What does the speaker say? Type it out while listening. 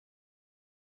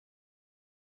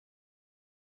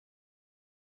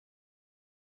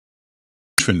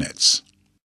Intranets.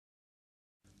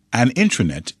 An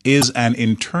intranet is an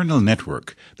internal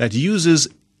network that uses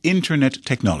Internet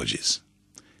technologies.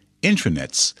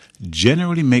 Intranets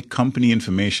generally make company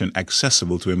information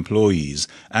accessible to employees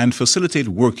and facilitate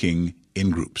working in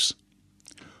groups.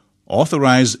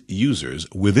 Authorized users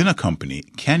within a company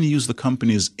can use the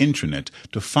company's intranet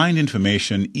to find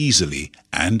information easily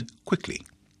and quickly.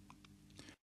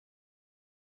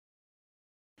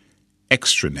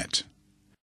 Extranet.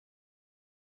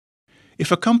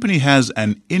 If a company has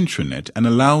an intranet and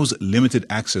allows limited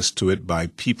access to it by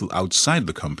people outside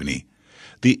the company,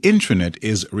 the intranet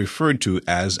is referred to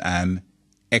as an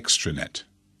extranet.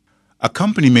 A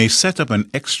company may set up an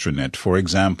extranet, for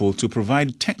example, to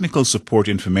provide technical support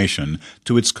information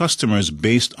to its customers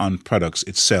based on products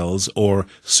it sells or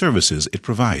services it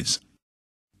provides.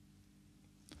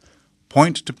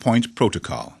 Point-to-point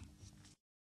protocol.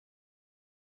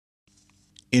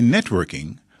 In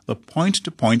networking, the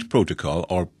point-to-point protocol,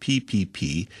 or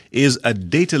PPP, is a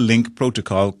data link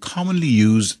protocol commonly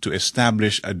used to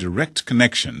establish a direct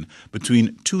connection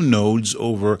between two nodes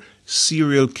over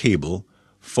serial cable,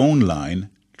 phone line,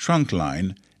 trunk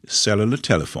line, cellular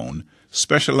telephone,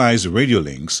 specialized radio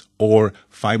links, or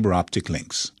fiber optic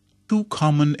links. Two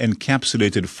common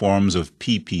encapsulated forms of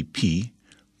PPP,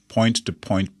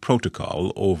 point-to-point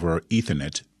protocol over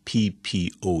Ethernet,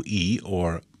 PPoE,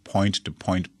 or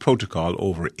point-to-point protocol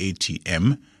over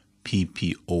ATM,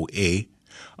 PPoA,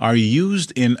 are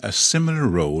used in a similar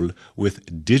role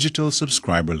with Digital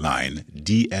Subscriber Line,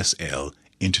 DSL,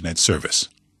 Internet service.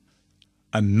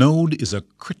 A node is a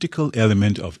critical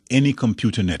element of any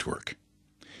computer network.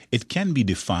 It can be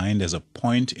defined as a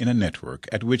point in a network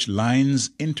at which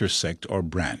lines intersect or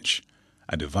branch,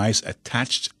 a device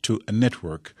attached to a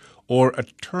network, or a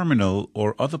terminal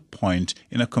or other point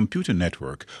in a computer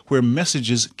network where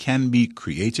messages can be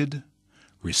created,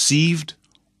 received,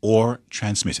 or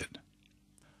transmitted.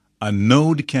 A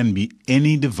node can be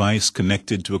any device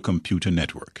connected to a computer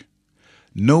network.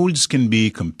 Nodes can be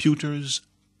computers,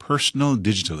 personal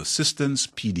digital assistants,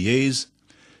 PDAs,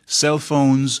 cell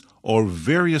phones, or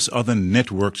various other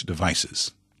networked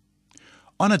devices.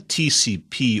 On a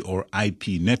TCP or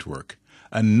IP network,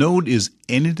 a node is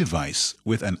any device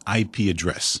with an IP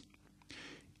address.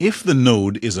 If the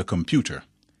node is a computer,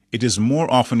 it is more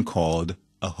often called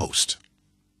a host.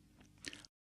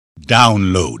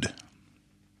 Download.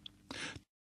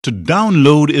 To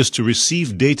download is to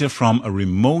receive data from a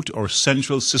remote or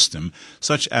central system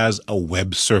such as a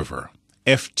web server,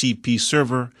 FTP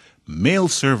server, mail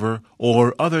server,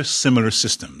 or other similar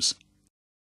systems.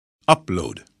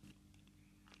 Upload.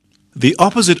 The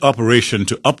opposite operation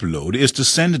to upload is to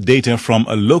send data from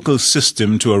a local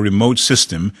system to a remote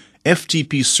system,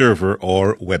 FTP server,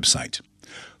 or website.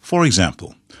 For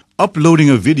example, uploading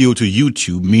a video to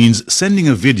YouTube means sending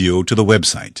a video to the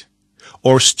website,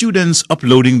 or students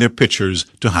uploading their pictures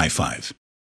to High5.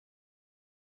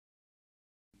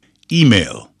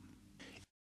 Email.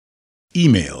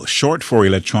 Email, short for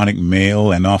electronic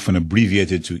mail and often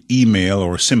abbreviated to email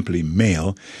or simply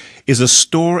mail, is a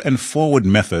store and forward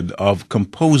method of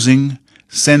composing,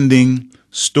 sending,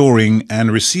 storing,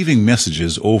 and receiving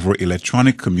messages over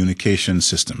electronic communication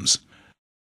systems.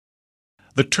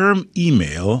 The term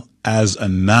email, as a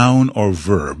noun or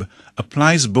verb,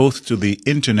 applies both to the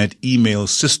Internet email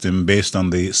system based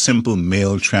on the Simple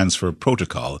Mail Transfer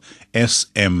Protocol,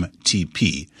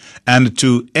 SMTP, and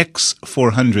to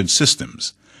X400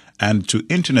 systems, and to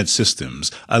Internet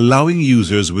systems allowing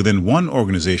users within one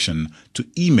organization to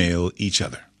email each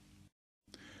other.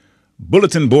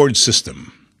 Bulletin board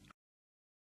system.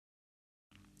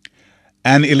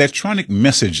 An electronic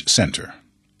message center.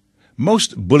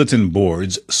 Most bulletin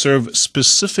boards serve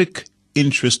specific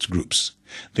interest groups.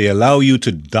 They allow you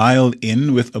to dial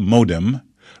in with a modem,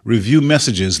 review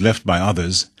messages left by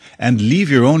others, and leave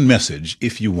your own message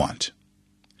if you want.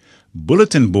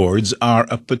 Bulletin boards are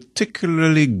a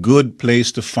particularly good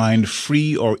place to find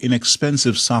free or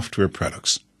inexpensive software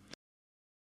products.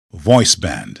 Voice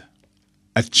band.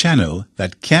 A channel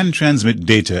that can transmit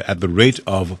data at the rate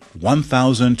of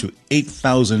 1,000 to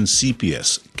 8,000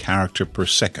 CPS, character per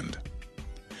second.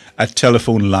 A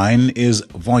telephone line is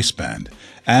voice band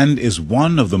and is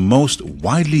one of the most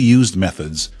widely used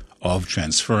methods of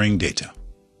transferring data.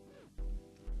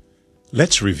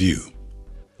 Let's review.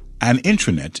 An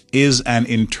intranet is an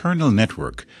internal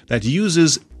network that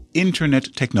uses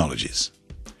Internet technologies.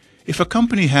 If a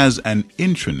company has an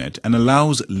intranet and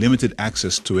allows limited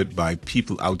access to it by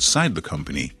people outside the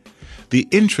company, the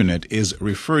intranet is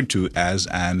referred to as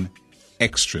an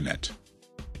extranet.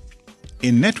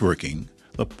 In networking,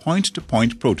 The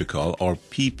point-to-point protocol, or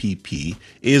PPP,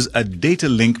 is a data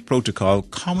link protocol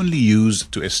commonly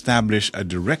used to establish a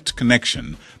direct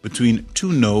connection between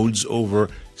two nodes over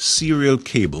serial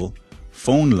cable,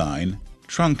 phone line,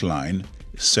 trunk line,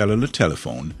 cellular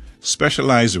telephone,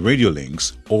 specialized radio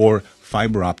links, or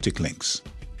fiber optic links.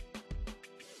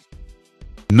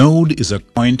 Node is a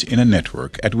point in a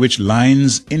network at which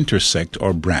lines intersect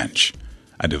or branch,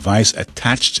 a device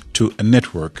attached to a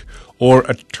network, or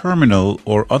a terminal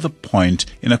or other point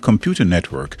in a computer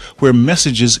network where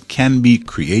messages can be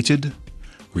created,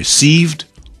 received,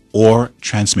 or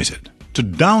transmitted. To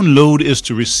download is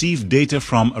to receive data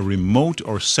from a remote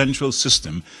or central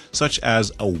system such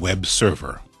as a web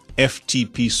server,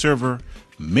 FTP server,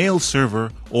 mail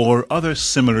server, or other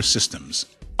similar systems.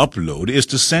 Upload is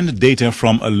to send data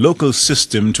from a local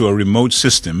system to a remote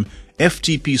system,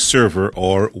 FTP server,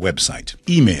 or website.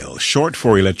 Email, short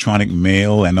for electronic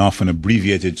mail and often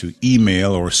abbreviated to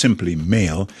email or simply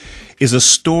mail, is a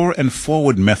store and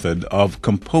forward method of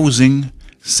composing,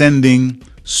 sending,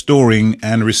 storing,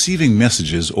 and receiving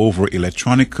messages over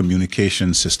electronic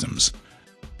communication systems.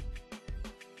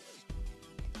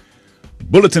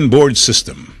 Bulletin board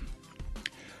system.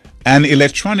 An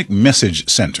electronic message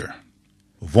center.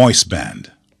 Voice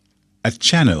band. A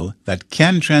channel that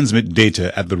can transmit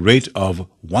data at the rate of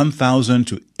 1,000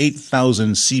 to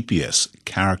 8,000 CPS,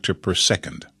 character per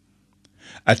second.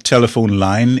 A telephone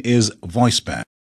line is voice band.